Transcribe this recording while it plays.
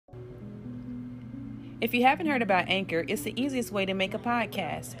If you haven't heard about Anchor, it's the easiest way to make a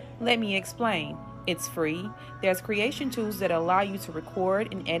podcast. Let me explain. It's free. There's creation tools that allow you to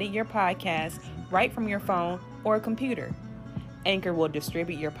record and edit your podcast right from your phone or a computer. Anchor will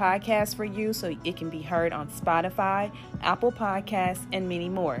distribute your podcast for you so it can be heard on Spotify, Apple Podcasts, and many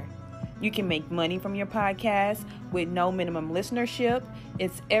more. You can make money from your podcast with no minimum listenership.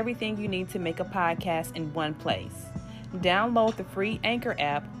 It's everything you need to make a podcast in one place. Download the free Anchor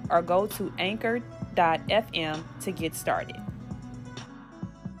app or go to anchor.fm to get started.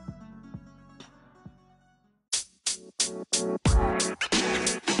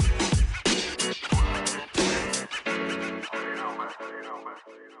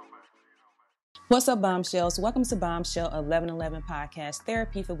 What's up, Bombshells? Welcome to Bombshell 1111 Podcast,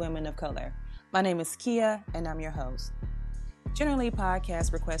 Therapy for Women of Color. My name is Keya, and I'm your host. Generally,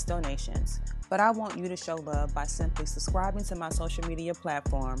 podcasts request donations, but I want you to show love by simply subscribing to my social media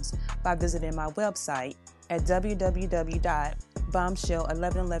platforms by visiting my website at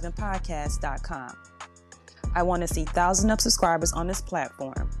www.bombshell1111podcast.com. I want to see thousands of subscribers on this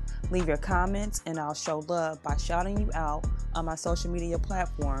platform. Leave your comments and I'll show love by shouting you out on my social media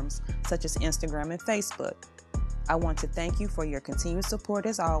platforms such as Instagram and Facebook. I want to thank you for your continued support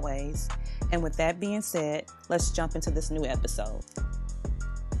as always. And with that being said, let's jump into this new episode.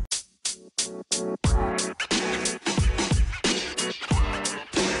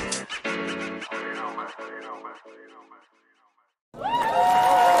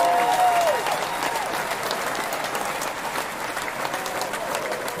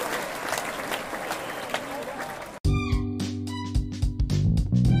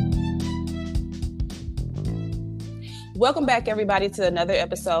 Welcome back, everybody, to another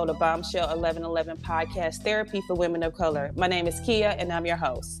episode of Bombshell 1111 Podcast, Therapy for Women of Color. My name is Keya, and I'm your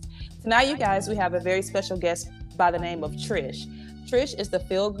host. Tonight, you guys, we have a very special guest by the name of Trish. Trish is the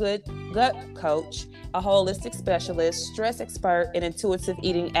feel-good gut coach, a holistic specialist, stress expert, and intuitive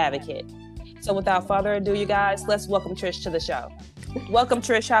eating advocate. So without further ado, you guys, let's welcome Trish to the show. Welcome,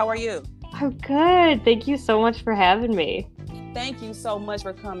 Trish. How are you? I'm good. Thank you so much for having me. Thank you so much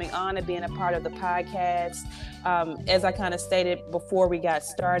for coming on and being a part of the podcast. As I kind of stated before we got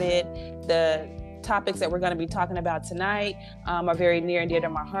started, the topics that we're going to be talking about tonight are very near and dear to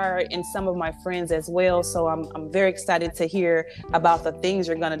my heart and some of my friends as well. So I'm very excited to hear about the things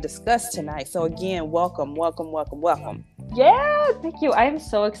you're going to discuss tonight. So again, welcome. Yeah, thank you. I'm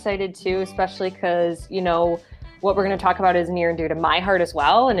so excited too, especially because, what we're going to talk about is near and dear to my heart as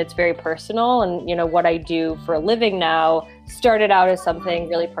well. And it's very personal. And, what I do for a living now started out as something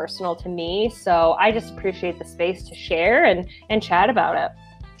really personal to me. So I just appreciate the space to share and chat about it.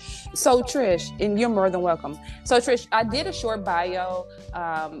 So Trish, and you're more than welcome. So Trish, I did a short bio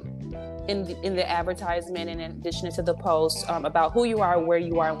in the advertisement in addition to the post about who you are, where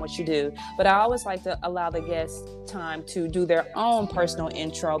you are, and what you do. But I always like to allow the guests time to do their own personal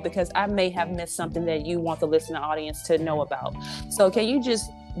intro because I may have missed something that you want the listening audience to know about. So can you just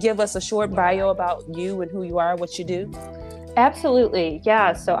give us a short bio about you and who you are, what you do? Absolutely.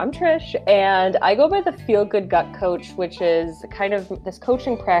 Yeah. So I'm Trish and I go by the Feel Good Gut Coach, which is kind of this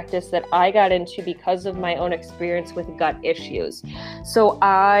coaching practice that I got into because of my own experience with gut issues. So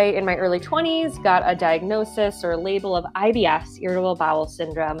I, in my early 20s, got a diagnosis or a label of IBS, irritable bowel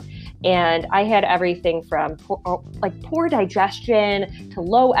syndrome. And I had everything from poor digestion to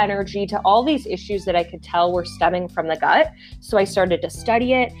low energy to all these issues that I could tell were stemming from the gut. So I started to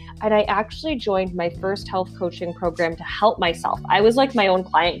study it and I actually joined my first health coaching program to help myself. I was like my own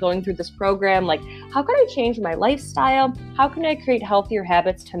client going through this program, like, how can I change my lifestyle? How can I create healthier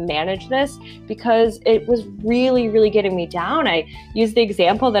habits to manage this? Because it was really, really getting me down. I used the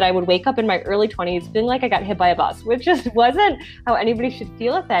example that I would wake up in my early 20s feeling like I got hit by a bus, which just wasn't how anybody should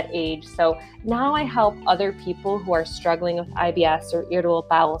feel at that age. So now I help other people who are struggling with IBS or irritable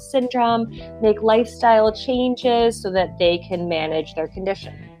bowel syndrome make lifestyle changes so that they can manage their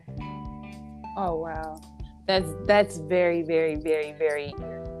condition. Oh, wow. That's very, very, very, very,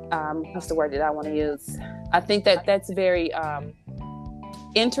 what's the word that I want to use? I think that's very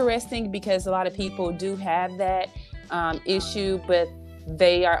interesting because a lot of people do have that issue, but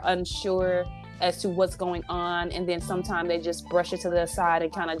they are unsure as to what's going on. And then sometimes they just brush it to the side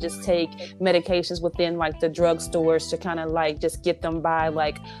and kind of just take medications within like the drugstores to kind of like just get them by,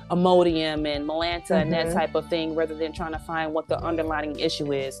 like Imodium and Melanta and that type of thing, rather than trying to find what the underlying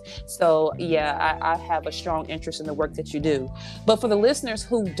issue is. So yeah, I have a strong interest in the work that you do. But for the listeners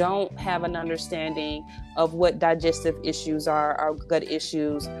who don't have an understanding of what digestive issues are, or gut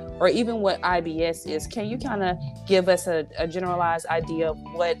issues, or even what IBS is, can you kind of give us a generalized idea of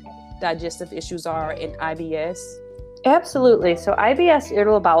what digestive issues are in IBS? Absolutely. So IBS,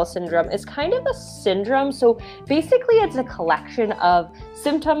 irritable bowel syndrome, is kind of a syndrome. So basically it's a collection of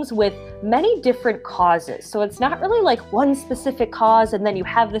symptoms with many different causes. So it's not really like one specific cause and then you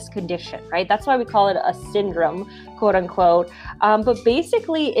have this condition, right? That's why we call it a syndrome, quote unquote. But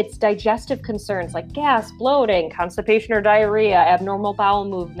basically it's digestive concerns like gas, bloating, constipation or diarrhea, abnormal bowel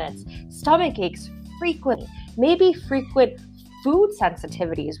movements, stomach aches frequently, maybe frequent food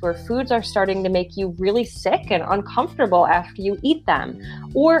sensitivities where foods are starting to make you really sick and uncomfortable after you eat them,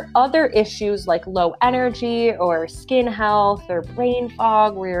 or other issues like low energy or skin health or brain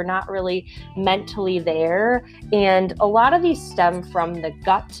fog where you're not really mentally there. And a lot of these stem from the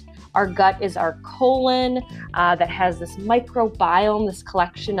gut. Our gut is our colon that has this microbiome, this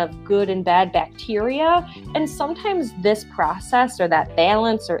collection of good and bad bacteria. And sometimes this process or that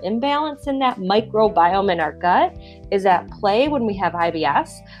balance or imbalance in that microbiome in our gut is at play when we have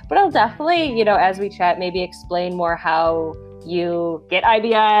IBS. But I'll definitely, as we chat, maybe explain more how you get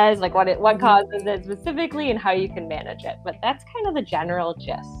IBS, like what causes it specifically and how you can manage it. But that's kind of the general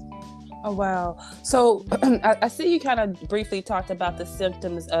gist. Oh, wow. So I see you kind of briefly talked about the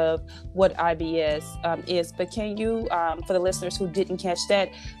symptoms of what IBS is, but can you, for the listeners who didn't catch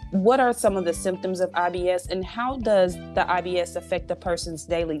that, what are some of the symptoms of IBS and how does the IBS affect a person's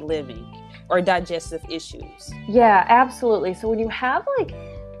daily living or digestive issues? Yeah, absolutely. So when you have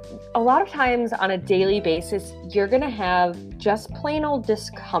a lot of times on a daily basis, you're going to have just plain old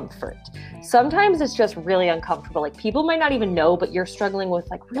discomfort. Sometimes it's just really uncomfortable. Like people might not even know, but you're struggling with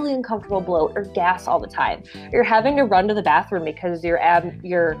really uncomfortable bloat or gas all the time. You're having to run to the bathroom because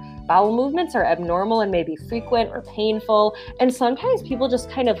your bowel movements are abnormal and maybe frequent or painful. And sometimes people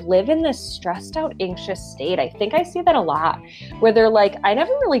just kind of live in this stressed out, anxious state. I think I see that a lot where they're like, I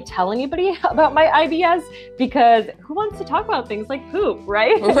never really tell anybody about my IBS because who wants to talk about things like poop,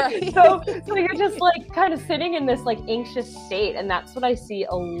 right? Right. So you're just kind of sitting in this anxious state. And that's what I see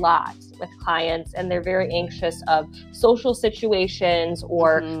a lot with clients. And they're very anxious of social situations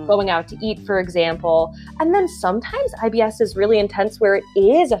or going out to eat, for example. And then sometimes IBS is really intense where it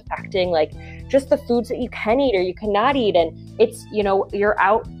is affecting just the foods that you can eat or you cannot eat. And it's, you're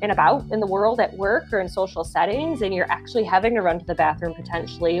out and about in the world at work or in social settings and you're actually having to run to the bathroom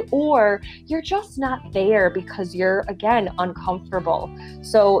potentially, or you're just not there because you're, again, uncomfortable.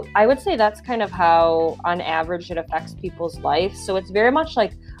 So I would say that's kind of how, on average, it affects people's life. So it's very much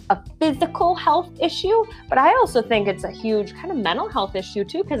like a physical health issue, but I also think it's a huge kind of mental health issue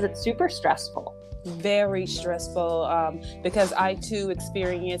too, because it's super stressful. Very stressful because I too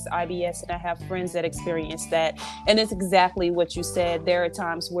experience IBS and I have friends that experience that, and it's exactly what you said. There are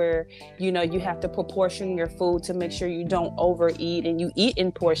times where you have to proportion your food to make sure you don't overeat and you eat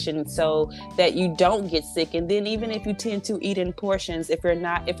in portions so that you don't get sick. And then even if you tend to eat in portions, if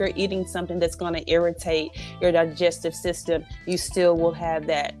you're eating something that's going to irritate your digestive system, you still will have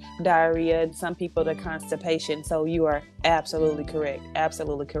that diarrhea and some people the constipation. So you are absolutely correct.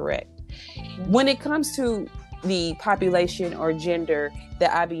 When it comes to the population or gender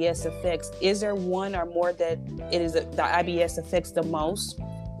that IBS affects, is there one or more that the IBS affects the most,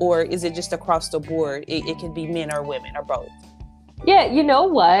 or is it just across the board? It can be men or women or both. Yeah, you know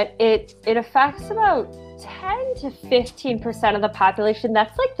what? It affects about 10 to 15% of the population.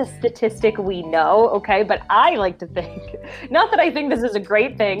 That's the statistic we know, okay? But I like to think, not that I think this is a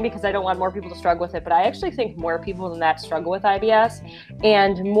great thing because I don't want more people to struggle with it, but I actually think more people than that struggle with IBS,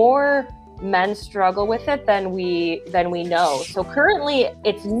 and more men struggle with it than we know. So currently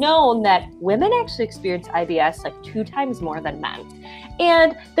it's known that women actually experience IBS 2 times more than men.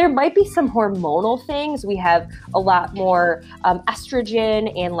 And there might be some hormonal things. We have a lot more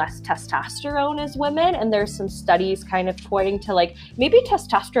estrogen and less testosterone as women. And there's some studies kind of pointing to maybe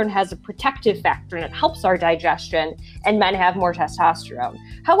testosterone has a protective factor and it helps our digestion, and men have more testosterone.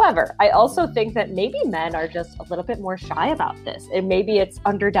 However, I also think that maybe men are just a little bit more shy about this, and maybe it's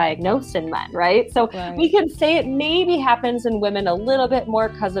underdiagnosed in men, right? So we can say it maybe happens in women a little bit more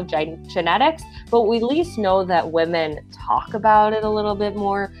because of genetics, but we at least know that women talk about it a little bit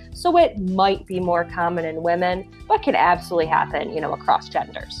more. So it might be more common in women, but can absolutely happen, across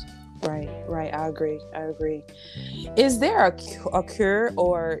genders. Right. I agree. Is there a cure,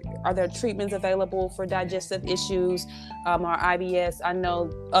 or are there treatments available for digestive issues or IBS? I know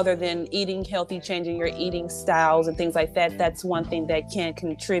other than eating healthy, changing your eating styles and things like that, that's one thing that can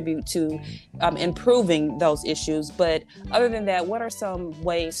contribute to improving those issues. But other than that, what are some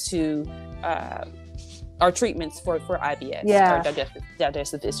ways to or treatments for IBS or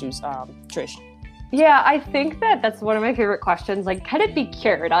digestive issues, Trish? Yeah, I think that's one of my favorite questions. Can it be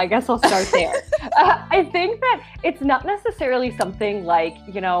cured? I guess I'll start there. I think that it's not necessarily something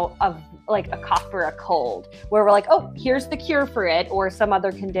like a cough or a cold, where we're like, oh, here's the cure for it, or some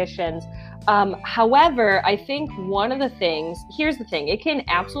other conditions. However, I think here's the thing, it can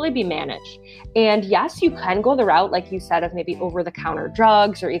absolutely be managed. And yes, you can go the route, like you said, of maybe over-the-counter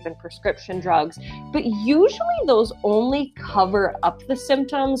drugs or even prescription drugs, but usually those only cover up the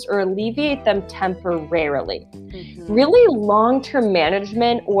symptoms or alleviate them temporarily. Mm-hmm. Really long-term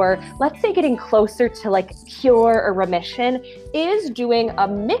management, or let's say getting closer to like cure or remission, is doing a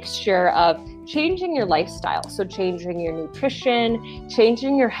mixture of changing your lifestyle. So changing your nutrition,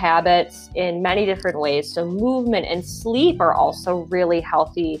 changing your habits in many different ways. So movement and sleep are also really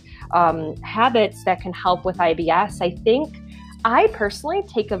healthy habits that can help with IBS. I think I personally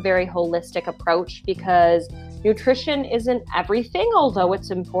take a very holistic approach because nutrition isn't everything, although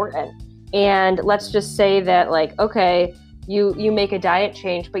it's important. And let's just say that, like, okay, you make a diet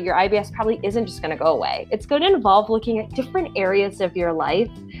change, but your IBS probably isn't just going to go away. It's going to involve looking at different areas of your life,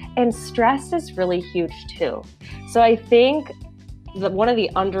 and stress is really huge too. So I think that one of the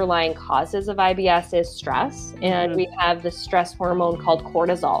underlying causes of IBS is stress, and we have the stress hormone called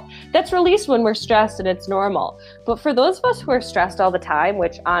cortisol that's released when we're stressed, and it's normal. But for those of us who are stressed all the time,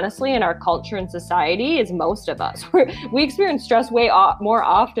 which honestly in our culture and society is most of us, we experience stress more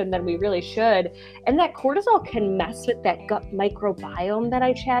often than we really should, and that cortisol can mess with that gut microbiome that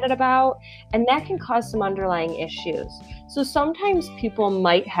I chatted about, and that can cause some underlying issues. So sometimes people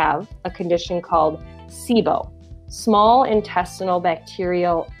might have a condition called SIBO, small intestinal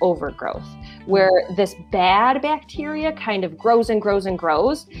bacterial overgrowth, where this bad bacteria kind of grows and grows and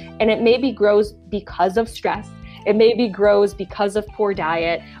grows, and it maybe grows because of stress, it maybe grows because of poor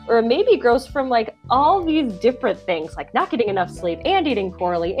diet, or it maybe grows from like all these different things, like not getting enough sleep and eating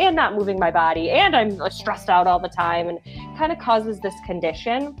poorly and not moving my body, and I'm stressed out all the time, and kind of causes this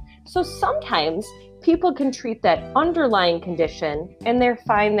condition. So sometimes people can treat that underlying condition and they're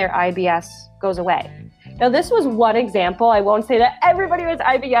fine, their IBS goes away. Now, this was one example. I won't say that everybody with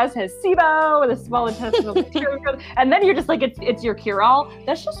IBS has SIBO with a small intestinal bacterial growth, and then you're just like, it's your cure-all.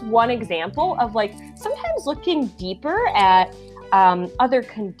 That's just one example of like sometimes looking deeper at other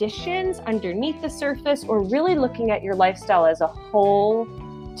conditions underneath the surface, or really looking at your lifestyle as a whole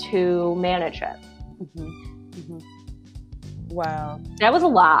to manage it. Mm-hmm. Mm-hmm. Wow. That was a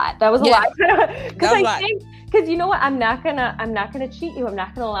lot. That was a lot. Because you know what, I'm not gonna cheat you. I'm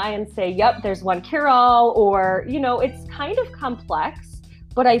not gonna lie and say, yep, there's one cure-all, or, you know, it's kind of complex.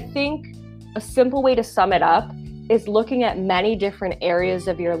 But I think a simple way to sum it up is looking at many different areas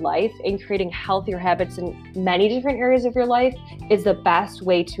of your life and creating healthier habits in many different areas of your life is the best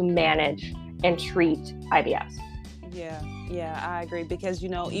way to manage and treat IBS. Yeah, I agree, because, you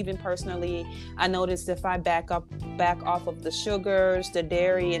know, even personally, I noticed if I back off of the sugars, the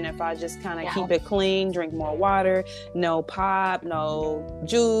dairy, and if I just kind of keep it clean, drink more water, no pop, no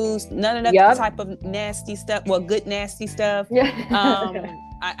juice, none of that type of nasty stuff, good nasty stuff,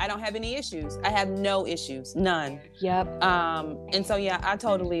 I don't have any issues. I have no issues, none. Yep. And so, yeah, I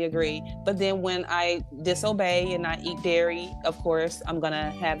totally agree. But then when I disobey and I eat dairy, of course, I'm going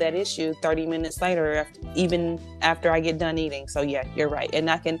to have that issue 30 minutes later, even after I get done eating. So, yeah, you're right. And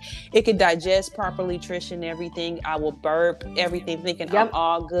it can digest properly, Trish, and everything. I will burp everything thinking I'm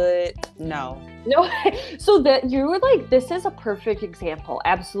all good. No. So that you were like, this is a perfect example.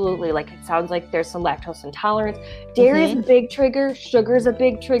 Absolutely. Like, it sounds like there's some lactose intolerance. Dairy is a big trigger. Sugar is a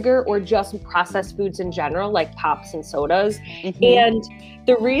big trigger, or just processed foods in general, like pops and sodas. And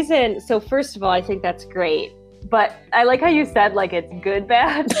the reason, so first of all, I think that's great. But I like how you said, like, it's good,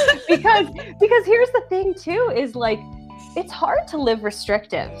 bad, because here's the thing too, is like, it's hard to live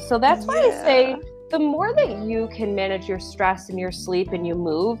restrictive. So that's why I say, the more that you can manage your stress and your sleep and you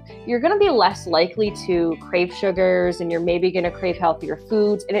move, you're going to be less likely to crave sugars, and you're maybe going to crave healthier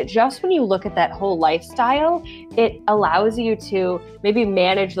foods. And it just, when you look at that whole lifestyle, it allows you to maybe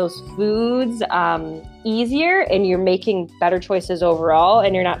manage those foods easier, and you're making better choices overall,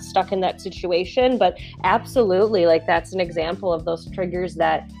 and you're not stuck in that situation. But absolutely, like, that's an example of those triggers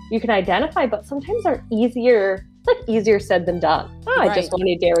that you can identify, but sometimes are easier. It's like easier said than done. I just want to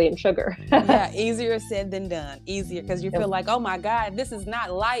eat dairy and sugar. Yeah, easier said than done. Easier, because you feel like, oh my God, this is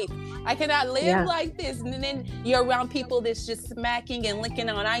not life. I cannot live like this. And then you're around people that's just smacking and licking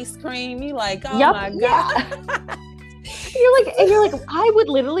on ice cream. You're like, oh my God. You're like, I would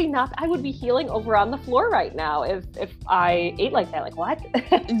literally not, I would be healing over on the floor right now if I ate like that. Like, what?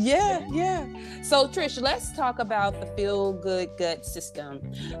 Yeah. So Trish, let's talk about the Feel Good Gut system.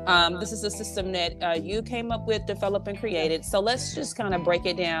 This is a system that you came up with, developed, and created. So let's just kind of break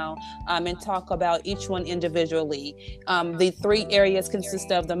it down and talk about each one individually. The 3 areas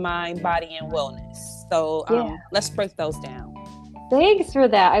consist of the mind, body, and wellness. So let's break those down. Thanks for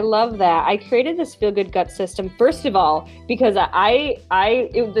that. I love that. I created this feel good gut system, first of all, because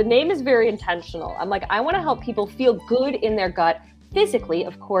the name is very intentional. I'm like, I want to help people feel good in their gut physically,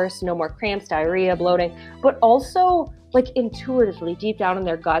 of course, no more cramps, diarrhea, bloating, but also like intuitively deep down in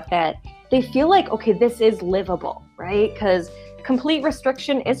their gut that they feel like, okay, this is livable, right? Because complete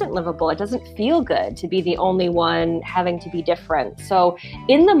restriction isn't livable. It doesn't feel good to be the only one having to be different. So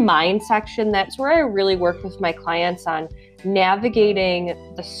in the mind section, that's where I really work with my clients on navigating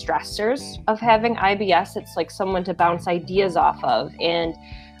the stressors of having IBS. It's like someone to bounce ideas off of, and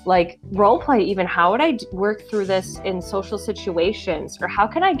like role play, even how would I work through this in social situations, or how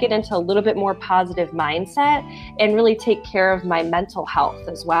can I get into a little bit more positive mindset and really take care of my mental health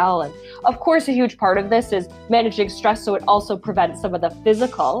as well. And of course, a huge part of this is managing stress, so it also prevents some of the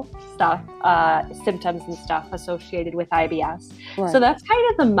physical stuff, symptoms and stuff associated with IBS. Right. So that's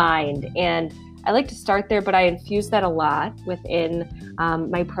kind of the mind, and I like to start there, but I infuse that a lot within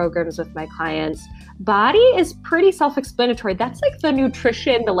my programs with my clients. Body is pretty self-explanatory. That's like the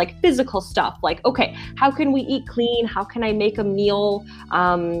nutrition, the like physical stuff. Like, okay, how can we eat clean? How can I make a meal,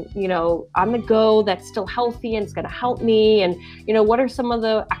 on the go that's still healthy and it's going to help me? And, what are some of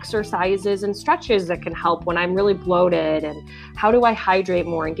the exercises and stretches that can help when I'm really bloated? And how do I hydrate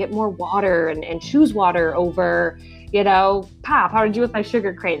more and get more water and choose water over, pop, how to deal with my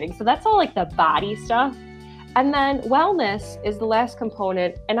sugar craving. So that's all like the body stuff. And then wellness is the last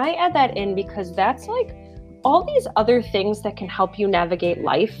component. And I add that in because that's like all these other things that can help you navigate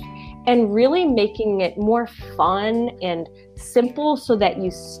life and really making it more fun and simple so that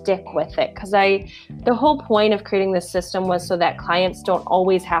you stick with it. Because the whole point of creating this system was so that clients don't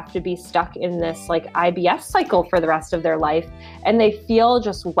always have to be stuck in this like IBS cycle for the rest of their life, and they feel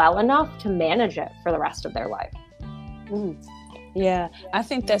just well enough to manage it for the rest of their life. Yeah, I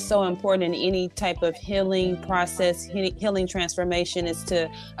think that's so important in any type of healing process, healing transformation, is to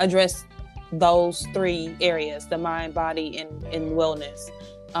address those three areas, the mind, body, and wellness.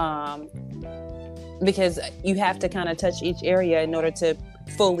 Because you have to kind of touch each area in order to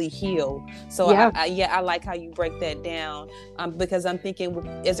fully heal. So yeah. I like how you break that down, because I'm thinking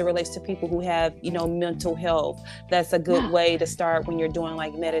as it relates to people who have, mental health, that's a good way to start when you're doing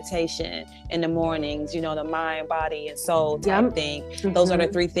like meditation in the mornings, the mind, body, and soul type thing. Mm-hmm. Those are the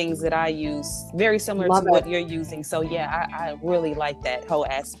three things that I use, very similar to what you're using. So yeah, I really like that whole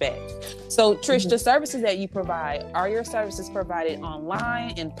aspect. So Trish, the services that you provide, are your services provided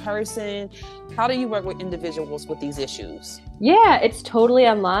online, in person? How do you work with individuals with these issues? Yeah, it's totally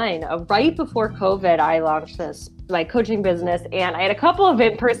online. Right before COVID, I launched my coaching business, and I had a couple of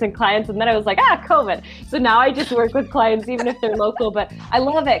in-person clients, and then I was like, COVID. So now I just work with clients, even if they're local, but I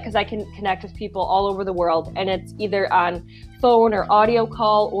love it because I can connect with people all over the world, and it's either on phone or audio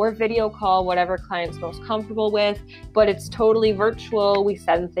call or video call, whatever client's most comfortable with, but it's totally virtual. We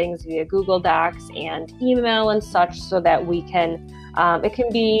send things via Google Docs and email and such so that we can it can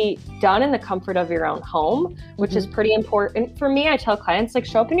be done in the comfort of your own home, which is pretty important for me. I tell clients, like,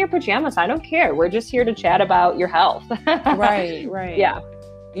 show up in your pajamas. I don't care. We're just here to chat about your health. Right. Yeah.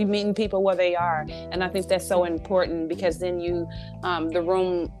 You're meeting people where they are. And I think that's so important, because then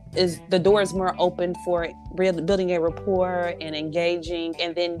the door is more open for building a rapport and engaging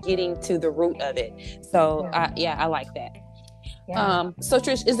and then getting to the root of it. So I like that. Yeah. So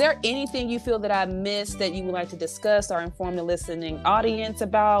Trish, is there anything you feel that I missed that you would like to discuss or inform the listening audience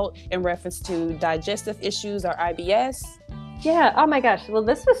about in reference to digestive issues or IBS? Yeah. Oh my gosh. Well,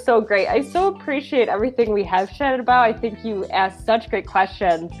 this was so great. I so appreciate everything we have chatted about. I think you asked such great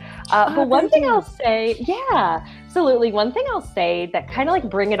questions. But one thing I'll say, yeah, absolutely. One thing I'll say that kind of like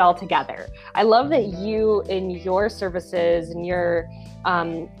bring it all together. I love that you, in your services and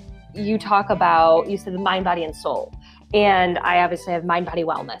you talk about, you said the mind, body, and soul. And I obviously have mind, body,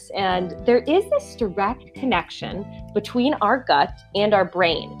 wellness. And there is this direct connection between our gut and our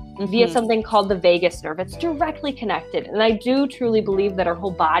brain via something called the vagus nerve. It's directly connected. And I do truly believe that our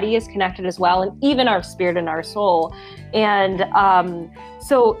whole body is connected as well, and even our spirit and our soul. And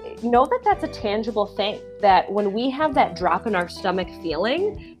so know that that's a tangible thing, that when we have that drop in our stomach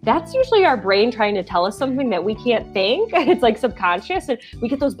feeling, that's usually our brain trying to tell us something that we can't think. It's like subconscious, and we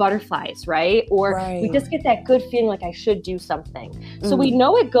get those butterflies, right? Or we just get that good feeling like I should do something. So we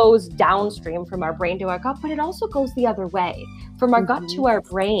know it goes downstream from our brain to our gut, but it also goes the other way, from our gut to our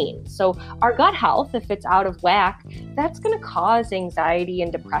brain. So our gut health, if it's out of whack, that's going to cause anxiety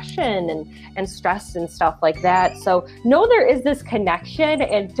and depression and stress and stuff like that. So know there is this connection,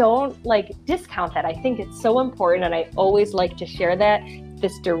 and don't discount that. I think it's so important, and I always like to share that,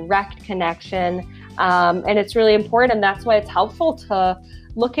 this direct connection. And it's really important, and that's why it's helpful to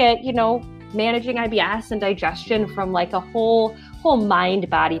look at, managing IBS and digestion from like a whole whole mind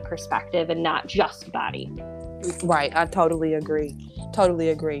body perspective and not just body. Right. I totally agree. Totally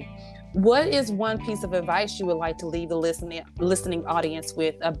agree. What is one piece of advice you would like to leave the listening audience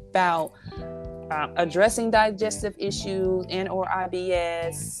with about addressing digestive issues and or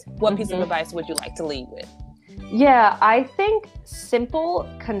IBS? What piece of advice would you like to leave with? Yeah, I think simple,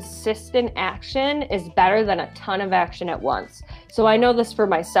 consistent action is better than a ton of action at once. So I know this for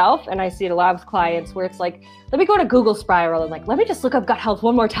myself, and I see it a lot with clients where it's like, let me go to Google Spiral and like, let me just look up gut health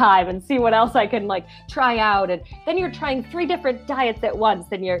one more time and see what else I can like try out. And then you're trying 3 different diets at once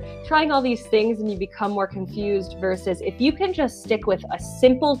and you're trying all these things and you become more confused versus if you can just stick with a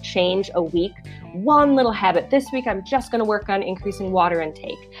simple change a week, one little habit. This week, I'm just going to work on increasing water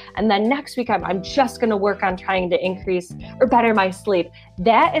intake. And then next week, I'm just going to work on trying to increase or better my sleep.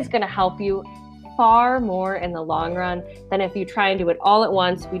 That is going to help you far more in the long run than if you try and do it all at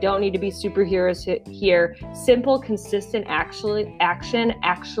once. We don't need to be superheroes here. Simple, consistent action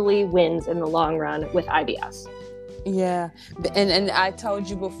actually wins in the long run with IBS. Yeah. And I told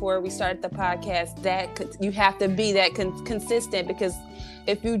you before we started the podcast that you have to be that consistent, because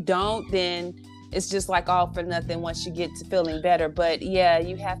if you don't, then it's just like all for nothing once you get to feeling better. But yeah,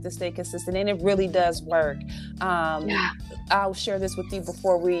 you have to stay consistent, and it really does work. I'll share this with you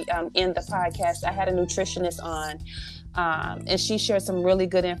before we end the podcast. I had a nutritionist on, and she shared some really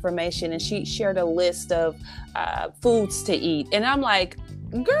good information, and she shared a list of foods to eat. And I'm like,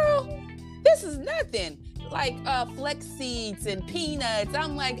 girl, this is nothing. Like flex seeds and peanuts.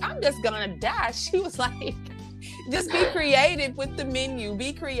 I'm like, I'm just gonna die. She was like, just be creative with the menu.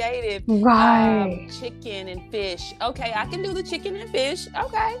 Be creative. Right. Chicken and fish. Okay, I can do the chicken and fish.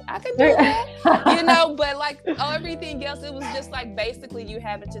 Okay, I can do that. But like everything else, it was just like basically you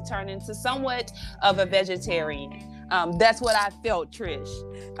having to turn into somewhat of a vegetarian. That's what I felt, Trish.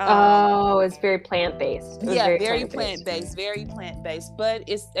 It's very plant-based. Very plant-based. But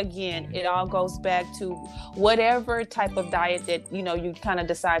it's, again, it all goes back to whatever type of diet that, you kind of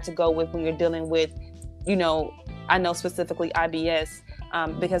decide to go with when you're dealing with, I know specifically IBS,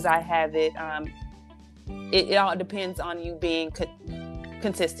 because I have it. It all depends on you being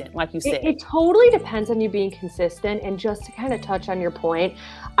consistent, like you said. It totally depends on you being consistent. And just to kind of touch on your point,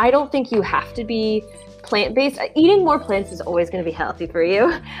 I don't think you have to be plant-based. Eating more plants is always going to be healthy for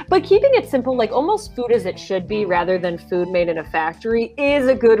you, but keeping it simple, like almost food as it should be rather than food made in a factory, is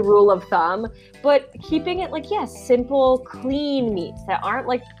a good rule of thumb. But keeping it like, simple, clean meats that aren't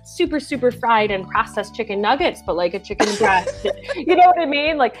like super, super fried and processed chicken nuggets, but like a chicken breast, you know what I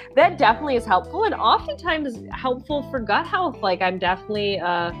mean? Like that definitely is helpful, and oftentimes helpful for gut health. Like I'm definitely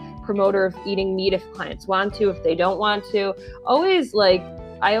a promoter of eating meat if clients want to. If they don't want to,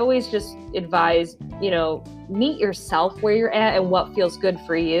 I always just advise, meet yourself where you're at and what feels good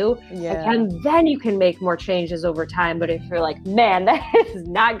for you. Yeah. And then you can make more changes over time. But if you're like, man, that is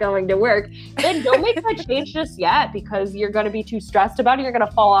not going to work, then don't make that change just yet, because you're going to be too stressed about it. You're going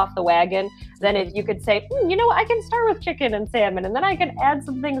to fall off the wagon. Then if you could say, I can start with chicken and salmon, and then I can add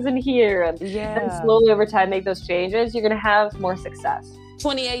some things in here. And then slowly over time, make those changes. You're going to have more success.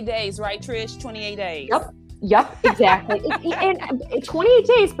 28 days, right, Trish? 28 days. Yep, exactly. And 28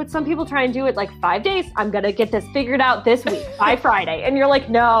 days, but some people try and do it like 5 days. I'm going to get this figured out this week by Friday. And you're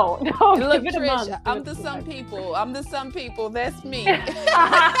like, no, look, give it a month. Trish, I'm the some people. That's me.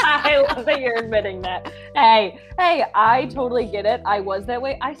 I love that you're admitting that. Hey, I totally get it. I was that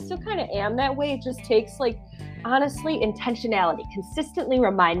way. I still kind of am that way. It just takes honestly, intentionality, consistently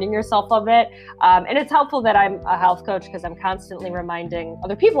reminding yourself of it. And it's helpful that I'm a health coach because I'm constantly reminding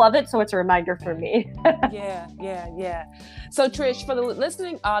other people of it. So it's a reminder for me. Yeah. So Trish, for the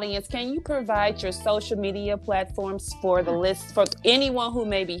listening audience, can you provide your social media platforms for the list for anyone who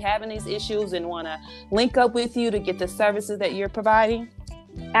may be having these issues and want to link up with you to get the services that you're providing?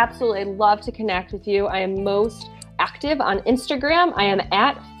 Absolutely. I'd love to connect with you. I am most active on Instagram. I am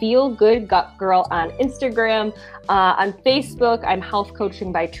at Feel Good Gut Girl on Instagram. On Facebook, I'm Health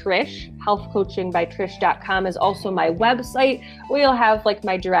Coaching by Trish. Healthcoachingbytrish.com is also my website, where you'll have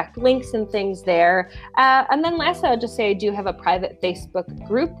my direct links and things there. And then lastly, I'll just say I do have a private Facebook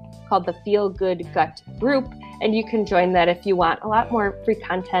group called the Feel Good Gut Group, and you can join that if you want a lot more free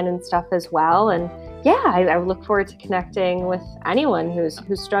content and stuff as well. And I look forward to connecting with anyone who's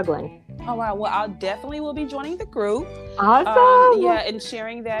struggling. Oh, wow. Well, I definitely will be joining the group. Awesome. And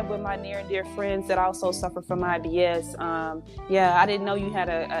sharing that with my near and dear friends that also suffer from IBS. I didn't know you had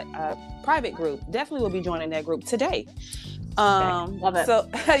a private group. Definitely will be joining that group today. Love it. So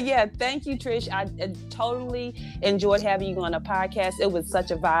yeah, thank you, Trish. I totally enjoyed having you on a podcast. It was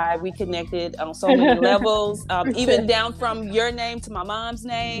such a vibe. We connected on so many levels, even down from your name to my mom's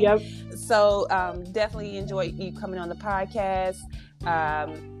name. Yep. So definitely enjoyed you coming on the podcast.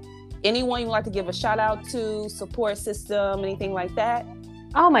 Anyone you'd like to give a shout out to, support system, anything like that?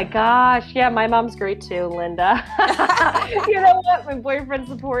 Oh my gosh. Yeah, my mom's great too, Linda. You know what? My boyfriend's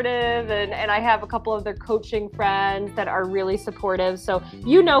supportive, and I have a couple of their coaching friends that are really supportive. So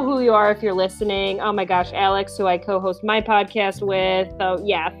you know who you are if you're listening. Oh my gosh, Alex, who I co-host my podcast with. So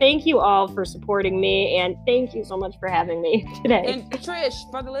yeah, thank you all for supporting me, and thank you so much for having me today. And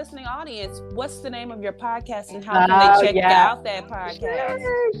Trish, for the listening audience, what's the name of your podcast and how can they check out that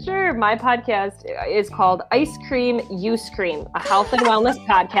podcast? Sure. My podcast is called Ice Cream Use Cream, a health and wellness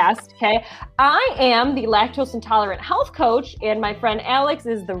podcast. Okay. I am the lactose intolerant health coach, and my friend Alex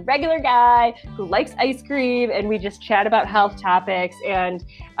is the regular guy who likes ice cream, and we just chat about health topics, and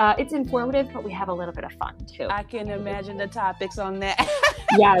it's informative, but we have a little bit of fun too. I can imagine the topics on that.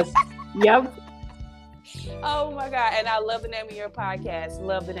 Yes. Yep. Oh my God. And I love the name of your podcast.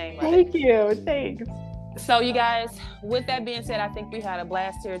 Love the name of it. Thank you. Thanks. So you guys, with that being said, I think we had a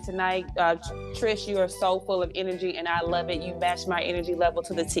blast here tonight. Trish, you are so full of energy, and I love it. You match my energy level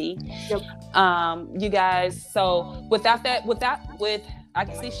to the T. Yep. You guys, so I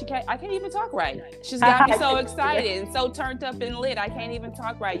can see I can't even talk right. She's got me so excited and so turned up and lit. I can't even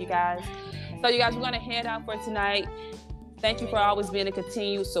talk right, you guys. So you guys, we're going to head out for tonight. Thank you for always being a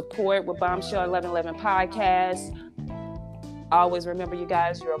continued support with Bombshell 1111 Podcast. Always remember, you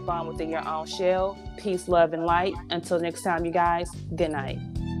guys, you're a bomb within your own shell. Peace, love, and light. Until next time, you guys, good night.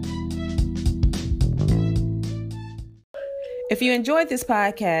 If you enjoyed this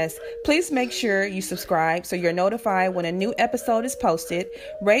podcast, please make sure you subscribe so you're notified when a new episode is posted.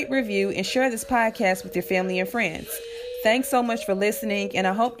 Rate, review, and share this podcast with your family and friends. Thanks so much for listening, and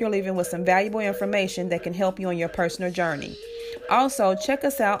I hope you're leaving with some valuable information that can help you on your personal journey. Also, check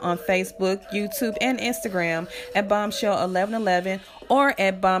us out on Facebook, YouTube, and Instagram at Bombshell 1111 or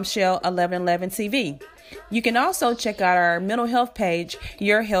at Bombshell 1111 TV. You can also check out our mental health page,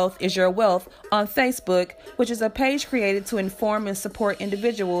 Your Health is Your Wealth, on Facebook, which is a page created to inform and support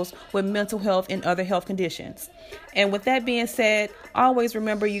individuals with mental health and other health conditions. And with that being said, always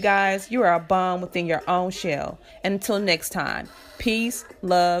remember, you guys, you are a bomb within your own shell. And until next time, peace,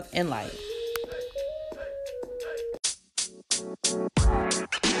 love, and light.